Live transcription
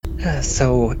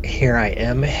So here I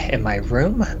am in my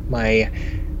room. My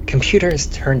computer is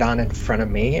turned on in front of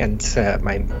me, and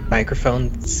my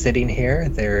microphone sitting here.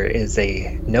 There is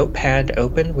a notepad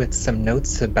open with some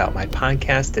notes about my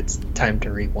podcast. It's time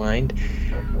to rewind.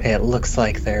 It looks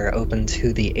like they're open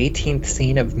to the 18th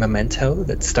scene of Memento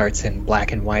that starts in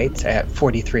black and white at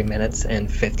 43 minutes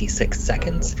and 56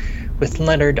 seconds, with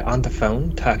Leonard on the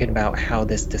phone talking about how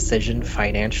this decision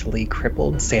financially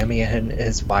crippled Sammy and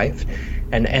his wife,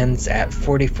 and ends at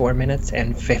 44 minutes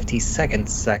and 57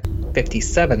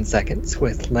 seconds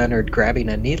with Leonard grabbing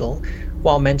a needle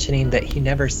while mentioning that he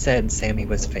never said Sammy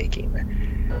was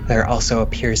faking. There also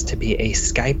appears to be a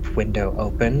Skype window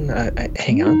open.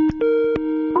 Hang on.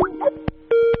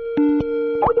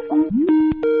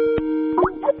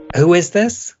 Who is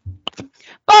this?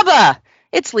 Bubba,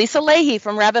 it's Lisa Leahy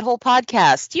from Rabbit Hole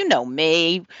Podcast. You know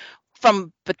me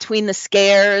from Between the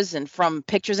Scares and from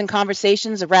Pictures and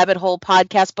Conversations, a Rabbit Hole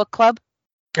Podcast book club.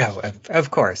 Oh, of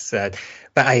course. But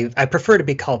I prefer to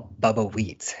be called Bubba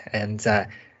Wheat. And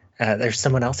there's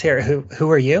someone else here.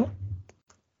 Who are you?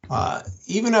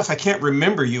 Even if I can't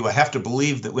remember you, I have to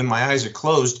believe that when my eyes are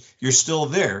closed, you're still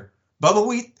there. Bubba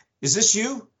Wheat, is this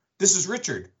you? This is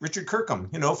Richard Kirkham,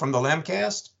 from the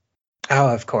Lambcast.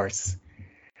 Oh, of course.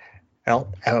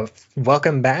 Well,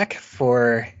 welcome back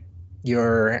for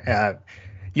your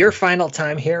final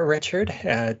time here,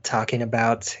 Richard, talking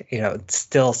about,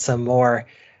 still some more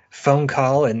phone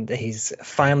call, and he's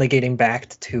finally getting back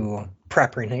to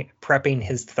prepping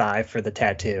his thigh for the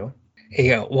tattoo.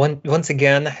 Once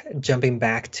again, jumping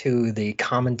back to the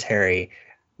commentary,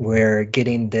 we're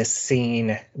getting this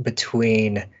scene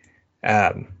between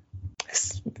Mr.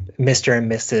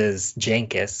 and Mrs.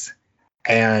 Jenkins,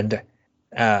 and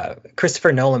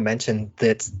Christopher Nolan mentioned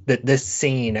that this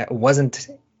scene wasn't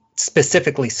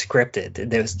specifically scripted.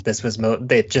 This was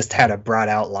they just had a broad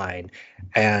outline,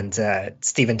 and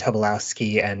Stephen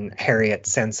Tobolowsky and Harriet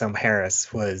Sansom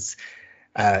Harris was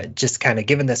just kind of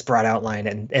given this broad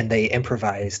outline, and they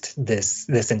improvised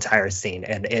this entire scene,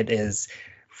 and it is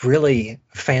really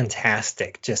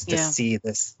fantastic just to see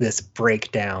this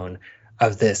breakdown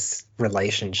of this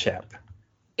relationship.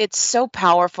 It's so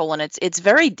powerful, and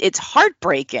it's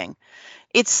heartbreaking.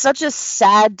 It's such a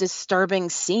sad, disturbing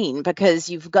scene because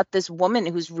you've got this woman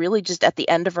who's really just at the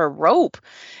end of her rope,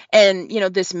 and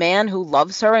this man who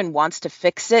loves her and wants to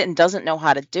fix it and doesn't know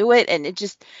how to do it, and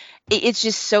it's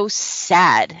just so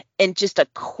sad. And just a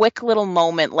quick little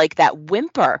moment like that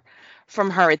whimper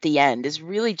from her at the end is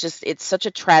really it's such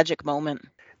a tragic moment.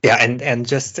 Yeah, and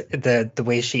just the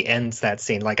way she ends that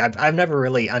scene, like I've never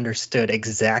really understood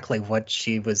exactly what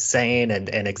she was saying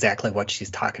and exactly what she's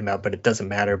talking about, but it doesn't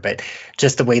matter. But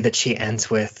just the way that she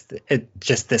ends with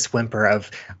just this whimper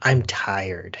of "I'm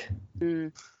tired."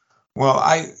 Mm. Well,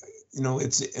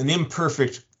 it's an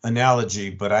imperfect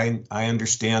analogy, but I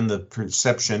understand the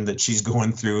perception that she's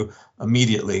going through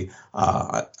immediately.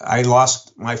 I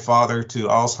lost my father to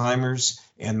Alzheimer's,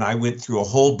 and I went through a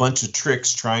whole bunch of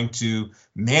tricks trying to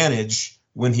manage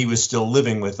when he was still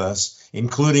living with us,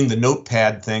 including the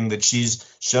notepad thing that she's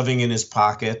shoving in his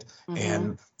pocket,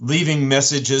 and leaving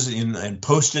messages and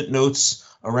Post-it notes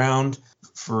around.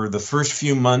 For the first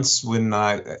few months when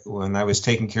I was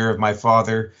taking care of my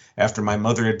father after my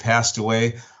mother had passed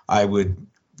away, I would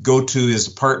go to his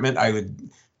apartment. I would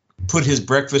put his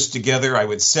breakfast together. I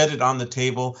would set it on the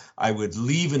table. I would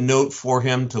leave a note for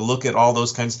him to look at all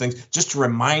those kinds of things, just to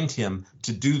remind him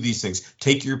to do these things.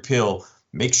 Take your pill.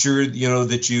 Make sure,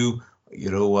 that you,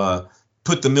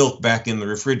 put the milk back in the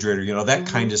refrigerator, that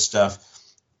kind of stuff.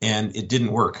 And it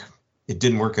didn't work. It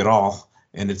didn't work at all.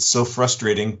 And it's so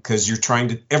frustrating because you're trying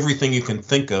to everything you can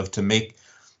think of to make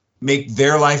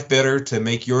their life better, to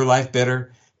make your life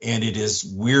better. And it is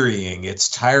wearying. It's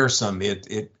tiresome.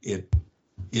 It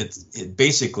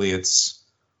basically, it's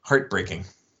heartbreaking.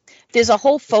 There's a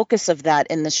whole focus of that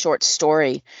in the short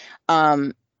story.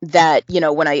 That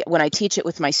when I teach it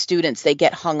with my students, they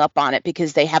get hung up on it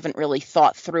because they haven't really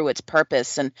thought through its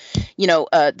purpose. And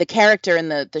the character in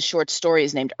the short story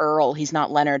is named Earl. He's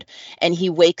not Leonard, and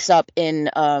he wakes up in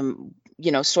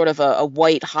sort of a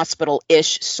white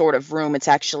hospital-ish sort of room. It's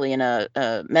actually in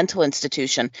a mental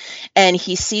institution, and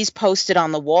he sees posted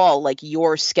on the wall like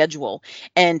your schedule,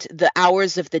 and the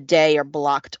hours of the day are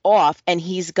blocked off, and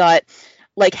he's got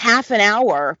like half an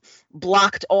hour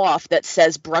blocked off that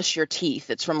says brush your teeth.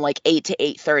 It's from like 8 to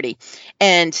 8:30.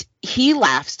 And he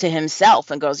laughs to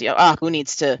himself and goes, who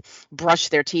needs to brush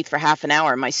their teeth for half an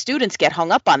hour? My students get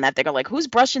hung up on that. They go like, who's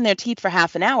brushing their teeth for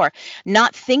half an hour?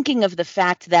 Not thinking of the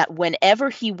fact that whenever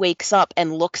he wakes up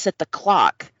and looks at the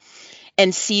clock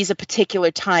and sees a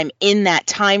particular time in that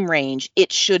time range,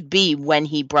 it should be when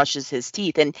he brushes his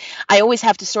teeth. And I always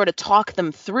have to sort of talk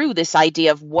them through this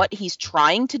idea of what he's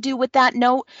trying to do with that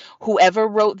note. Whoever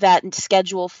wrote that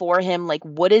schedule for him, like,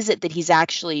 what is it that he's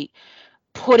actually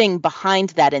putting behind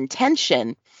that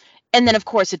intention? And then, of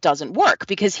course, it doesn't work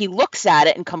because he looks at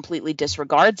it and completely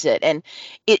disregards it. And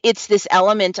it's this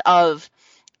element of,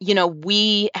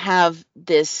 we have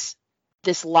this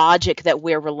logic that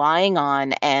we're relying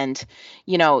on. And,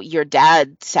 your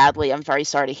dad, sadly, I'm very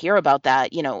sorry to hear about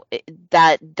that,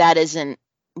 that isn't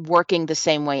working the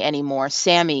same way anymore.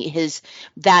 Sammy,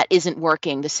 that isn't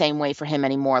working the same way for him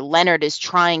anymore. Leonard is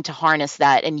trying to harness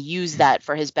that and use that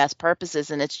for his best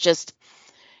purposes. And it's just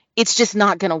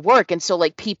not going to work. And so,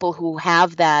 like, people who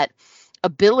have that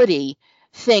ability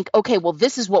think, okay, well,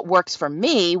 this is what works for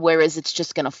me, whereas it's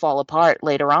just going to fall apart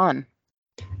later on.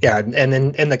 Yeah, and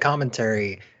in the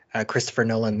commentary, Christopher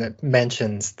Nolan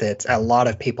mentions that a lot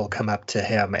of people come up to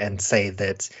him and say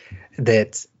that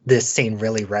this scene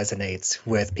really resonates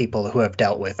with people who have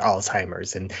dealt with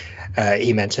Alzheimer's, and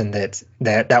he mentioned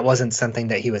that wasn't something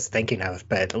that he was thinking of,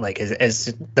 but like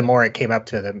as the more it came up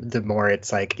to them, the more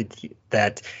it's like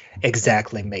that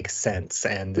exactly makes sense,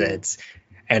 and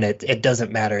it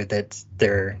doesn't matter that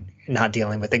they're not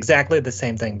dealing with exactly the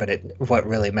same thing, but what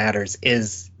really matters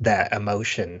is that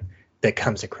emotion that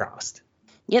comes across.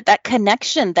 Yeah, that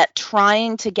connection, that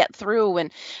trying to get through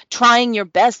and trying your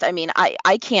best. I mean,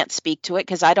 I can't speak to it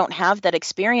because I don't have that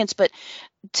experience, but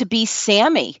to be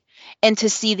Sammy and to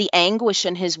see the anguish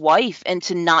in his wife and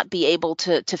to not be able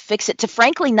to fix it, to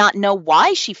frankly not know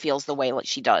why she feels the way that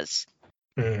she does.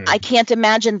 Mm. I can't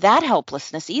imagine that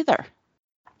helplessness either.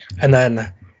 And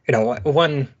then,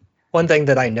 one thing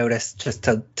that I noticed, just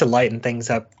to lighten things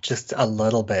up just a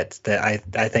little bit, that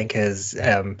I think is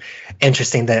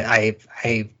interesting, that I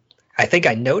think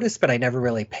I noticed but I never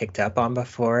really picked up on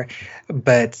before,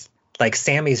 but like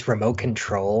Sammy's remote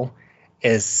control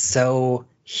is so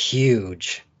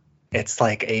huge. It's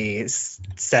like a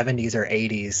 70s or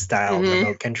 80s style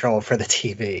remote control for the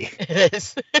TV. It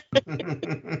is.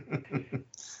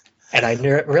 And I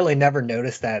really never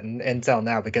noticed that until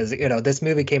now, because this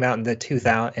movie came out in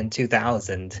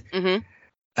 2000.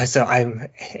 Mm-hmm. So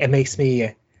it makes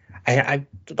me, I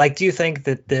like. Do you think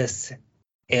that this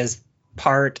is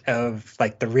part of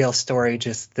like the real story?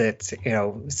 Just that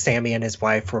Sammy and his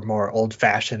wife were more old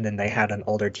fashioned and they had an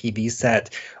older TV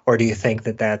set, or do you think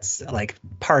that that's like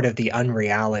part of the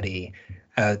unreality,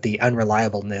 the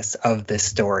unreliableness of this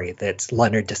story, that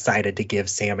Leonard decided to give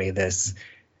Sammy this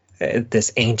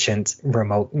ancient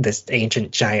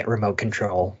giant remote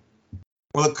control?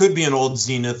 Well, it could be an old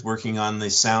Zenith working on the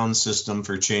sound system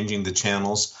for changing the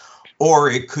channels,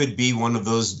 or it could be one of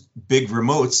those big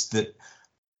remotes that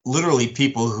literally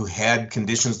people who had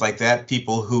conditions like that,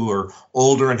 people who are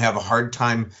older and have a hard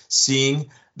time seeing,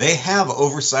 they have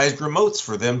oversized remotes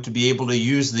for them to be able to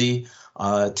use the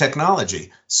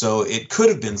technology. So it could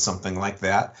have been something like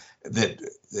that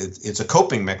it's a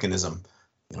coping mechanism.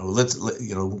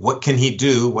 What can he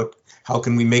do? How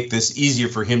can we make this easier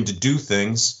for him to do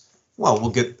things? Well,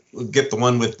 we'll get the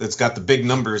one that's got the big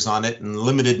numbers on it and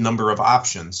limited number of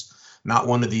options, not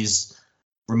one of these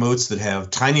remotes that have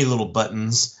tiny little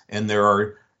buttons and there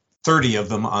are 30 of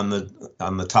them on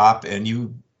the top, and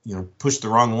you push the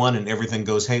wrong one and everything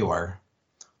goes haywire.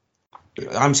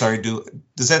 I'm sorry,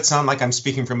 does that sound like I'm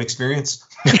speaking from experience?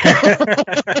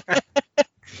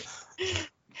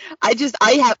 I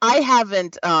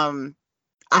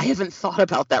haven't thought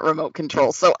about that remote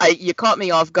control. So you caught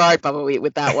me off guard, probably,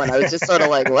 with that one. I was just sort of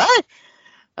like, what?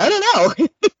 I don't know.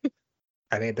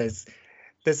 I mean, this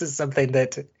is something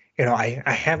that, I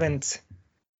haven't,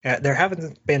 there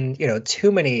haven't been,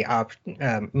 too many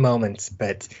moments,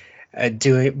 but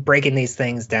breaking these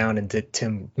things down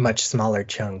into much smaller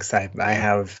chunks, I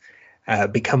have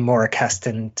become more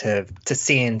accustomed to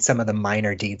seeing some of the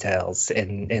minor details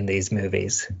in these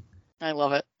movies. I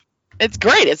love it. It's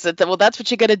great. Well, that's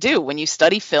what you got to do when you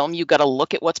study film. You got to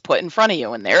look at what's put in front of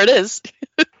you, and there it is.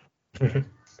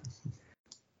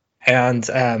 And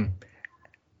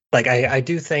I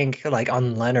do think, like,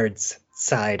 on Leonard's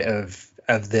side of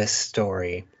this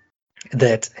story,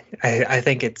 that I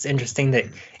think it's interesting that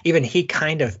even he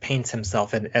kind of paints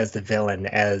himself as the villain,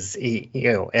 as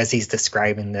as he's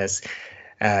describing this.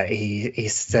 He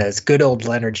says, "Good old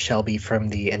Leonard Shelby from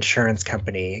the insurance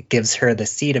company gives her the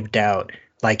seed of doubt,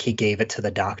 like he gave it to the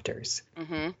doctors."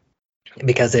 Mm-hmm.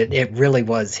 Because it really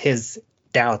was his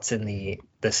doubts in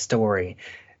the story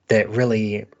that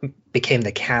really became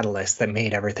the catalyst that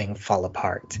made everything fall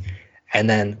apart. And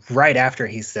then right after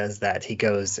he says that, he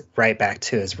goes right back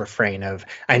to his refrain of,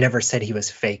 I never said he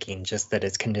was faking, just that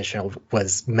his condition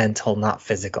was mental, not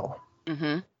physical.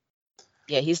 Mm-hmm.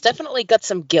 Yeah, he's definitely got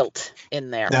some guilt in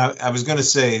there. Now, I was going to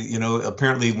say,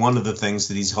 apparently one of the things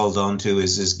that he's held on to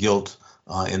is his guilt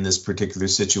in this particular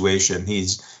situation.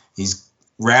 He's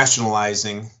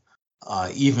rationalizing,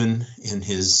 even in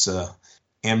his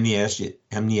amnesia.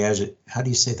 How do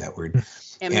you say that word?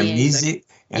 Amnesiac.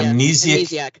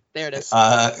 There it is.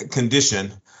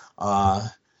 Condition.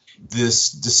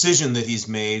 This decision that he's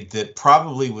made that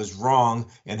probably was wrong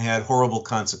and had horrible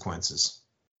consequences.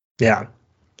 Yeah.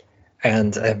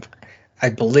 And I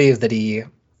believe that he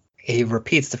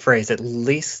repeats the phrase at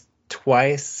least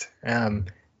twice. I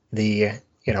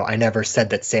never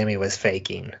said that Sammy was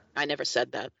faking. I never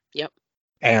said that. Yep.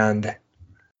 And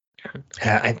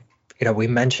we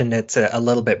mentioned it a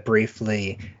little bit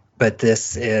briefly, but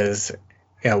this is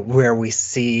where we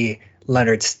see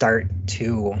Leonard start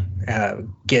to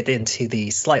get into the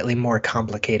slightly more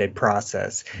complicated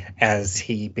process as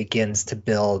he begins to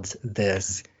build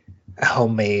this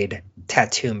homemade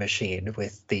tattoo machine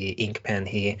with the ink pen.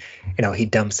 He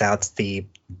dumps out the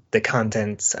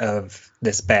contents of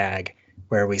this bag,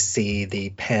 where we see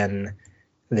the pen,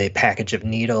 the package of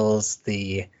needles,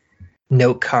 the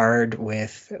note card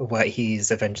with what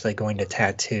he's eventually going to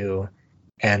tattoo,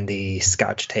 and the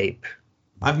Scotch tape.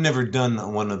 I've never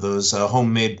done one of those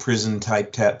homemade prison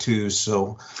type tattoos,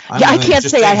 so I can't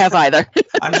say I have either.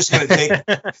 I'm just going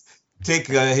to take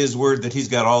his word that he's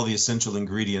got all the essential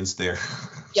ingredients there.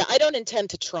 Yeah, I don't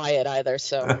intend to try it either,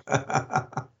 so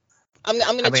I'm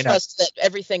going to trust that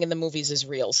everything in the movies is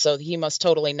real, so he must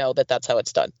totally know that that's how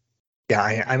it's done. Yeah,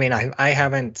 I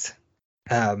haven't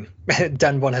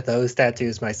done one of those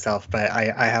tattoos myself, but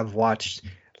I have watched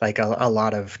like a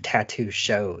lot of tattoo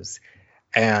shows,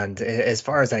 and as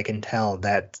far as I can tell,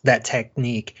 that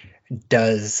technique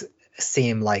does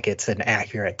seem like it's an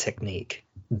accurate technique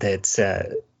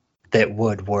that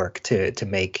would work to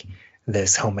make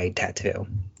this homemade tattoo.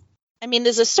 I mean,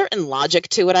 there's a certain logic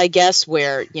to it, I guess,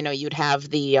 where you'd have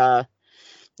the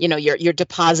you're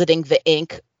depositing the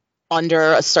ink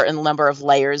under a certain number of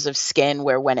layers of skin,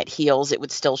 where when it heals, it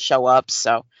would still show up.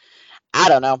 So I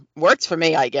don't know, works for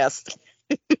me, I guess.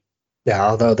 Yeah,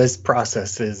 although this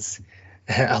process is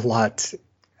a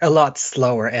lot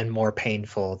slower and more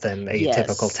painful than a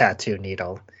typical tattoo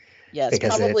needle. Yes,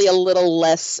 probably a little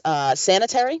less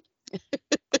sanitary.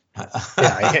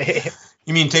 Yeah.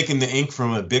 You mean taking the ink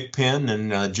from a Bic pen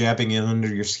and jabbing it under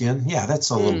your skin? Yeah, that's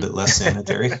a little bit less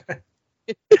sanitary.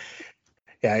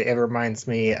 Yeah, it reminds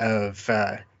me of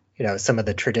some of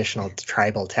the traditional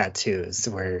tribal tattoos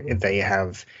where they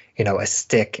have a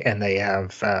stick, and they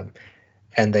have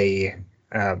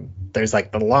there's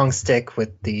like the long stick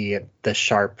with the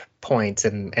sharp point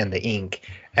and the ink,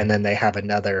 and then they have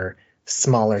another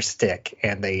smaller stick,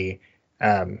 and they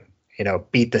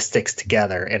beat the sticks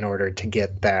together in order to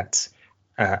get that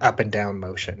up and down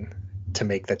motion to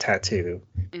make the tattoo.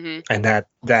 Mm-hmm. And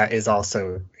that is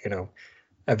also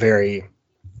a very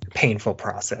painful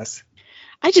process.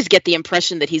 I just get the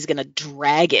impression that he's gonna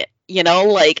drag it, you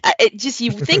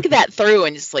think that through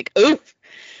and just like, ooh,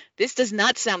 this does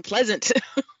not sound pleasant.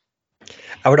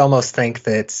 I would almost think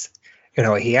that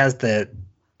he has the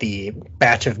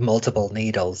batch of multiple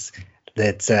needles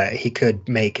that he could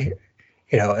make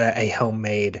a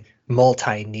homemade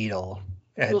multi-needle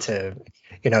to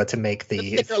make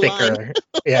the thicker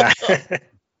yeah.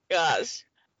 Gosh.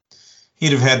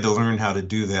 He'd have had to learn how to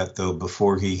do that, though,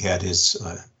 before he had his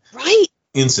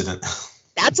incident.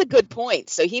 That's a good point.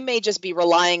 So he may just be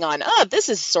relying on, this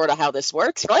is sort of how this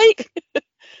works, right?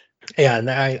 Yeah, and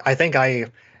I think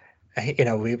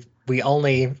we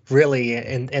only really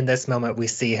in this moment we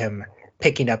see him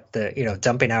picking up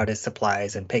dumping out his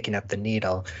supplies and picking up the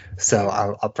needle. So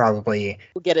I'll probably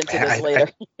we'll get into this later.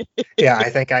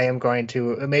 I think I am going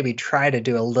to maybe try to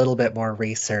do a little bit more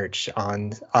research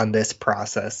on this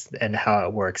process and how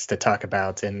it works to talk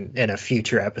about in a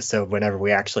future episode whenever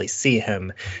we actually see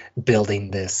him building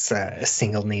this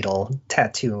single needle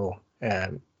tattoo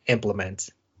implement.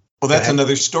 Well, that's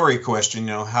another story question.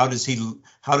 How does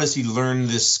he learn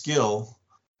this skill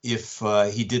if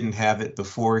he didn't have it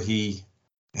before he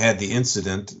had the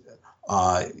incident?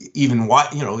 Even what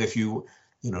if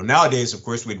nowadays, of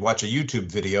course, we'd watch a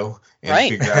YouTube video and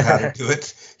figure out how to do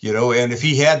it. And if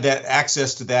he had that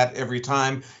access to that every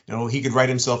time, he could write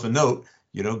himself a note.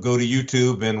 Go to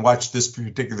YouTube and watch this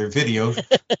particular video,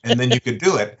 and then you could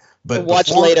do it. But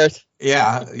watch later.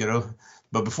 Yeah,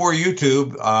 But before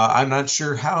YouTube, I'm not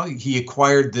sure how he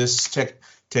acquired this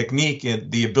technique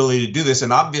and the ability to do this.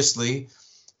 And obviously,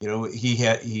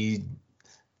 he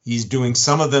he's doing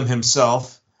some of them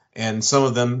himself, and some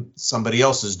of them somebody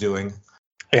else is doing.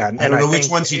 Yeah, I don't know which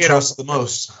ones he trusts the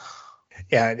most.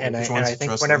 Yeah, and I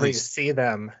think whenever you see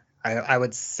them, I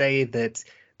would say that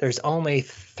there's only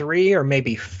 3 or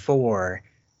maybe 4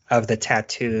 of the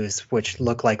tattoos which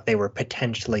look like they were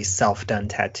potentially self-done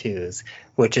tattoos,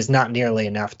 which is not nearly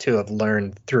enough to have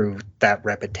learned through that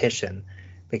repetition,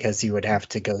 because you would have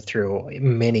to go through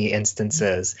many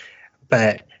instances.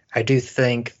 But I do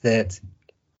think that,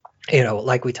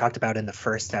 like we talked about in the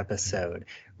first episode,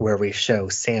 where we show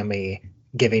Sammy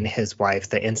giving his wife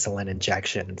the insulin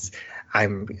injections,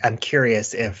 I'm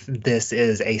curious if this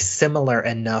is a similar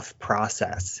enough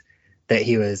process that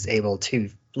he was able to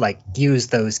use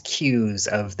those cues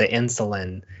of the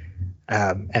insulin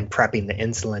and prepping the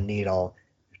insulin needle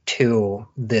to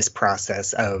this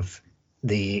process of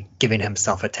the giving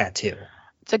himself a tattoo.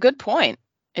 It's a good point.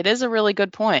 It is a really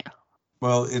good point.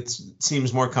 Well, it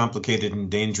seems more complicated and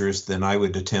dangerous than I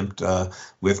would attempt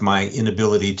with my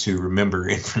inability to remember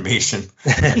information.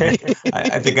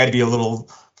 I think I'd be a little,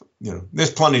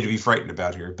 there's plenty to be frightened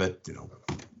about here, but,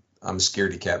 I'm a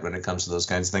scaredy cat when it comes to those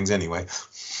kinds of things anyway.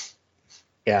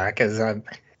 Yeah, because, I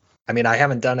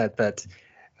haven't done it, but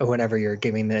whenever you're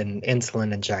giving an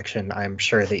insulin injection, I'm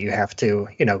sure that you have to,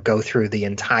 go through the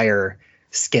entire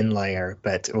skin layer.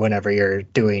 But whenever you're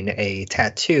doing a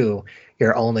tattoo,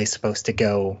 you're only supposed to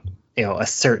go, a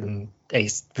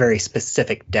very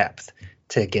specific depth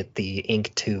to get the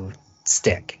ink to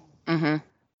stick. Mm-hmm.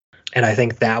 And I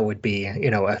think that would be,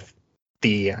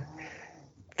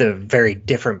 the very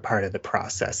different part of the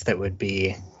process that would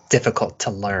be difficult to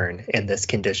learn in this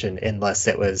condition, unless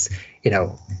it was,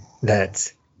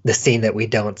 that the scene that we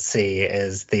don't see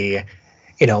is the,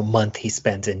 month he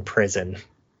spent in prison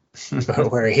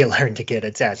where he learned to get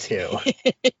a tattoo.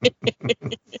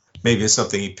 Maybe it's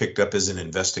something he picked up as an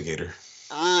investigator.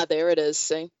 Ah, there it is.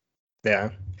 See? Yeah.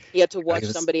 He had to watch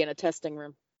somebody in a testing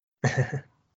room.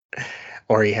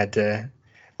 Or he had to,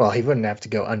 he wouldn't have to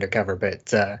go undercover,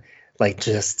 but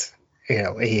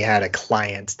he had a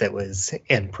client that was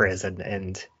in prison,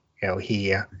 and,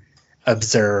 he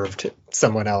observed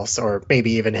someone else, or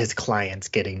maybe even his clients,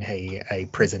 getting a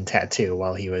prison tattoo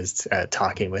while he was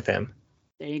talking with him.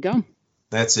 There you go.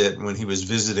 That's it. When he was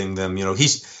visiting them,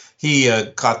 he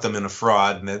caught them in a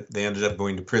fraud, and they ended up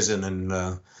going to prison,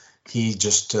 and he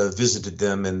just visited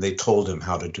them, and they told him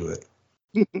how to do it.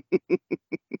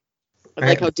 I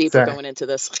like how deep we're going into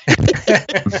this.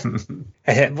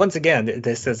 Once again,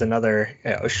 this is another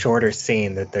shorter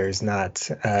scene that there's not,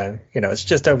 it's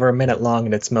just over a minute long,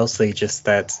 and it's mostly just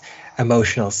that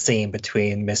emotional scene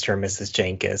between Mr. and Mrs.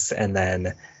 Jenkins, and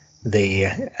then the,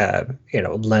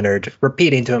 Leonard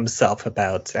repeating to himself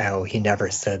about how he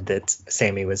never said that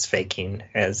Sammy was faking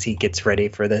as he gets ready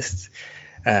for this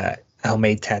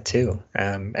homemade tattoo.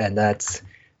 And that's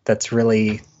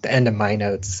really the end of my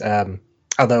notes.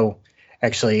 Although,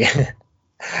 actually,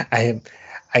 I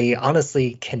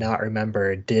honestly cannot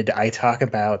remember. Did I talk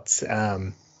about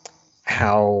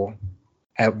how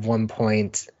at one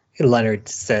point Leonard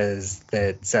says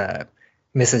that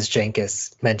Mrs.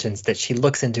 Jenkins mentions that she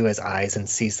looks into his eyes and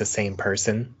sees the same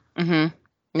person? Mm-hmm.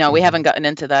 No, we haven't gotten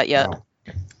into that yet. No.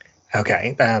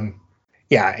 Okay.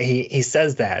 Yeah, he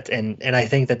says that, and I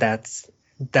think that's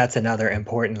another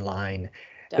important line.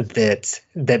 Definitely.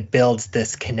 that builds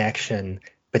this connection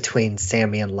between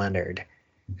Sammy and Leonard,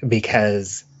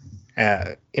 because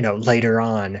later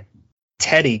on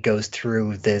Teddy goes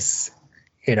through this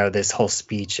this whole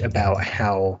speech about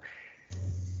how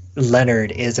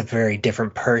Leonard is a very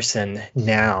different person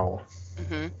now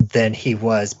than he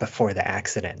was before the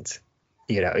accident,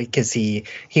 because he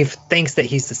thinks that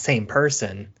he's the same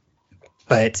person,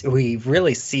 but we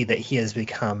really see that he has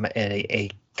become a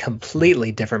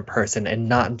completely different person, and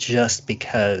not just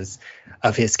because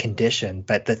of his condition,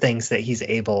 but the things that he's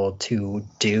able to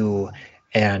do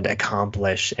and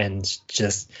accomplish, and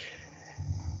just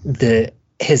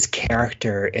his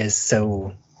character is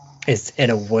in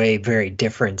a way very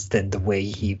different than the way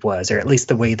he was, or at least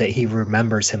the way that he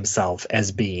remembers himself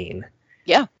as being.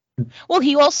 Yeah. Well,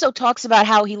 he also talks about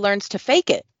how he learns to fake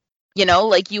it.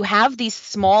 You have these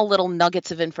small little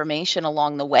nuggets of information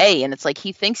along the way, and it's like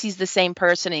he thinks he's the same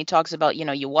person, and he talks about,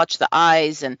 you watch the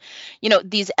eyes and,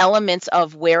 these elements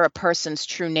of where a person's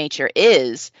true nature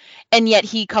is, and yet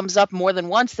he comes up more than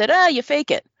once that, you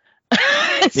fake it.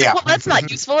 Yeah. Well, that's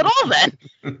not useful at all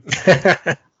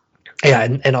then. Yeah,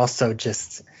 and also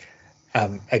just,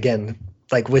 again,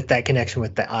 with that connection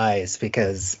with the eyes,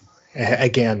 because,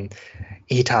 again,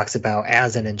 he talks about,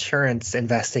 as an insurance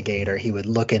investigator, he would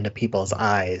look into people's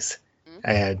eyes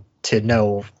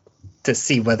to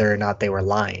see whether or not they were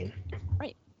lying.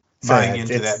 Right. buying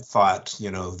into that thought,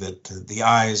 that the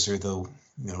eyes are the,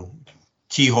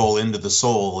 keyhole into the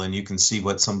soul, and you can see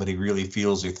what somebody really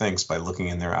feels or thinks by looking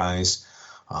in their eyes.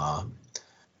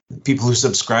 People who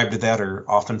subscribe to that are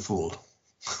often fooled.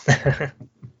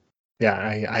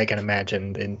 Yeah, I can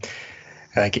imagine. And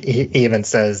like he even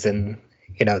says in,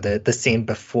 the scene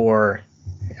before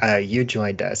you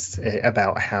joined us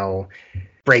about how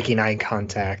breaking eye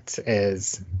contact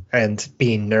is, and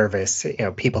being nervous,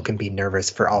 people can be nervous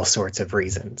for all sorts of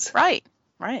reasons. Right.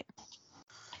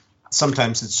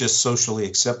 Sometimes it's just socially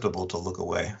acceptable to look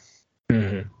away.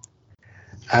 Mm-hmm.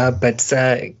 But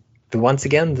once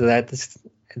again,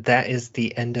 that is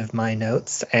the end of my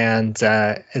notes, and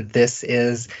this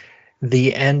is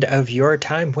the end of your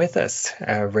time with us,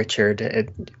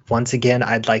 Richard. Once again,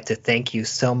 I'd like to thank you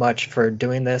so much for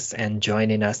doing this and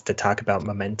joining us to talk about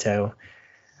Memento.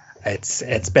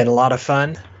 It's been a lot of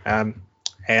fun,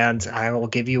 and I will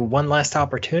give you one last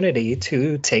opportunity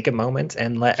to take a moment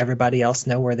and let everybody else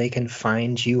know where they can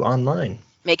find you online.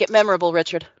 Make it memorable,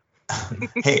 Richard.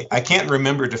 Hey, I can't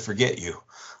remember to forget you.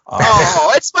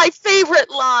 It's my favorite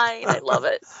line. I love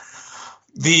it.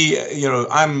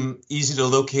 I'm easy to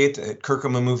locate at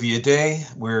Kirkham a Movie a Day,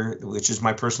 which is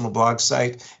my personal blog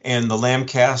site, and the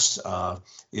Lambcast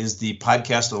is the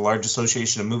podcast of the Large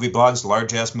Association of Movie Blogs,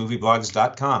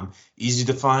 largeassmovieblogs.com. Easy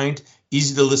to find,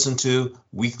 easy to listen to,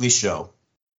 weekly show.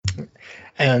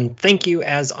 And thank you,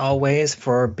 as always,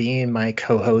 for being my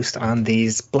co-host on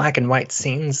these black and white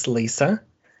scenes, Lisa.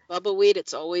 Bubba Weed,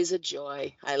 it's always a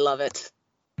joy. I love it.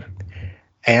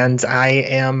 And I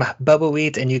am Bubba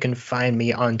Wheat, and you can find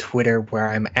me on Twitter where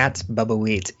I'm at Bubba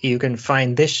Wheat. You can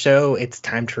find this show, It's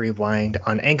Time to Rewind,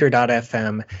 on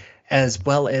Anchor.fm, as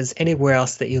well as anywhere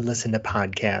else that you listen to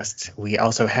podcasts. We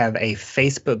also have a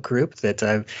Facebook group that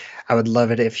I would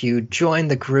love it if you joined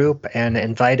the group and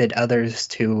invited others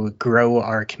to grow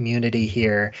our community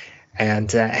here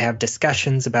and have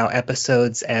discussions about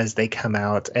episodes as they come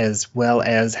out, as well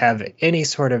as have any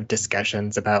sort of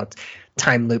discussions about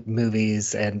time loop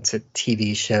movies and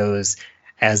TV shows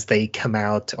as they come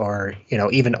out, or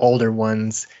even older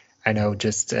ones. I know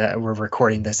we're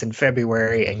recording this in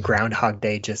February and Groundhog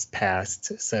Day just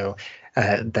passed, so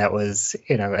that was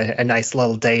a nice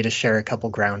little day to share a couple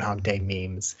Groundhog Day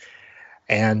memes.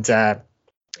 And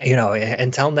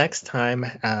until next time,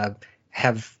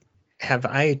 have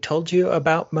I told you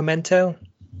about Memento?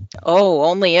 Oh,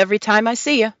 only every time I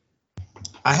see you.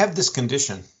 I have this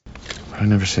condition. I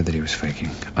never said that he was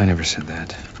faking. I never said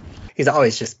that. He's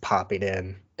always just popping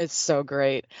in. It's so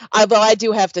great. Although I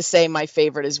do have to say my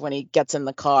favorite is when he gets in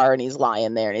the car and he's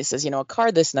lying there and he says, a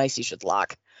car this nice you should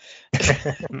lock.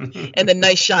 And the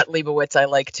nice shot Leibowitz I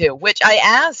like too, which I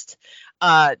asked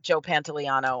Joe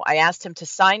Pantoliano. I asked him to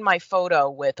sign my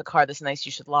photo with a car this nice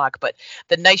you should lock, but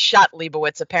the nice shot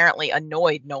Leibowitz apparently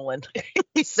annoyed Nolan.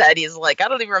 He said, he's like, I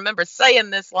don't even remember saying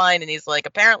this line, and he's like,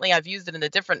 apparently I've used it in a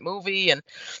different movie, and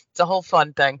it's a whole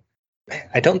fun thing.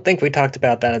 I don't think we talked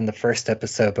about that in the first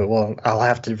episode, but I'll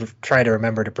have to try to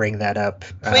remember to bring that up.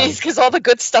 Please, because all the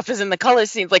good stuff is in the color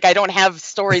scenes. Like, I don't have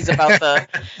stories about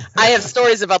I have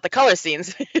stories about the color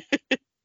scenes.